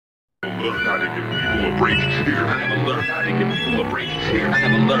learned how to give people a break here. I never learned how to give people a break here. I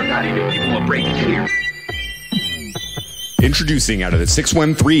never learned how to give people a break here. Introducing out of the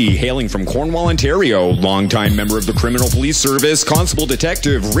 613, hailing from Cornwall, Ontario, longtime member of the Criminal Police Service, Constable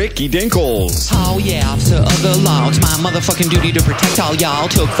Detective Ricky Dinkles. Oh yeah, officer of the law, it's my motherfucking duty to protect all y'all.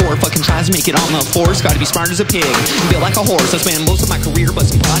 Took 4 fucking tries to make it on the force, gotta be smart as a pig, built like a horse. I spent most of my career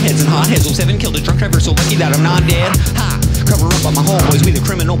busting potheads and hotheads. 07 killed a drunk driver, so lucky that I'm not dead. Ha! Cover up on my homeboys, we the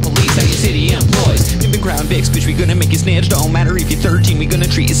criminal police, that your city employs. We've been crown Vicks, bitch, we gonna make you snitch. Don't matter if you're 13, we gonna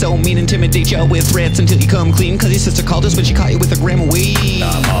treat you so mean. Intimidate you with threats until you come clean. Cause your sister called us when she caught you with a gram of weed.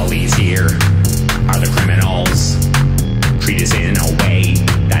 The police here are the criminals. Treat us in a way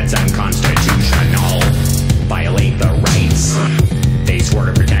that's unconstitutional. Violate the rights they swore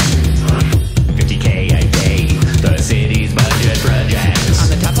to protect. 50K a day, the city's budget projects. On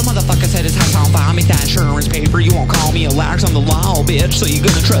the top of motherfucker said his house on fire. Make that insurance paper. You won't call me a liar, I'm the law, bitch. So you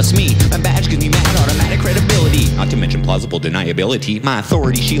gonna trust me. My badge gives me mad automatic credibility. Not to mention plausible deniability. My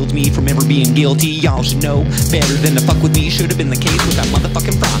authority shields me from ever being guilty. Y'all should know better than to fuck with me. Should have been the case with that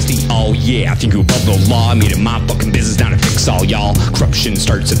motherfucking Frosty. Oh yeah, I think you above the law. Made it my fucking business now to fix all y'all. Corruption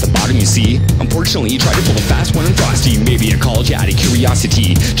starts at the bottom, you see. Unfortunately, you tried to pull a fast one in Frosty. Maybe I called you out of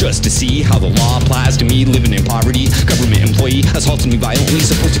curiosity, just to see how the law applies to me living in poverty. Government employee assaulted me violently,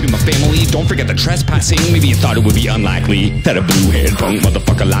 supposed to be my family. Don't forget the trespassing. Maybe you thought it would be unlikely that a blue-haired punk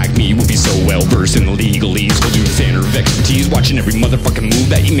motherfucker like me would be so well versed in the legalese. Holding your center of expertise, watching every motherfucking move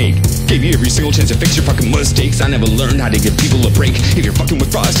that you make. Gave you every single chance to fix your fucking mistakes. I never learned how to give people a break. If you're fucking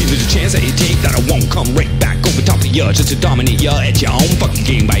with Frosty, there's a chance that you take that I won't come right back over top of ya, just to dominate ya at your own fucking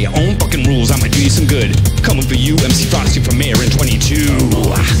game by your own fucking rules. I'ma do you some good. Coming for you, MC Frosty from Mayor in 22.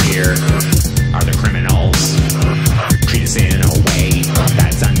 Here are the criminals.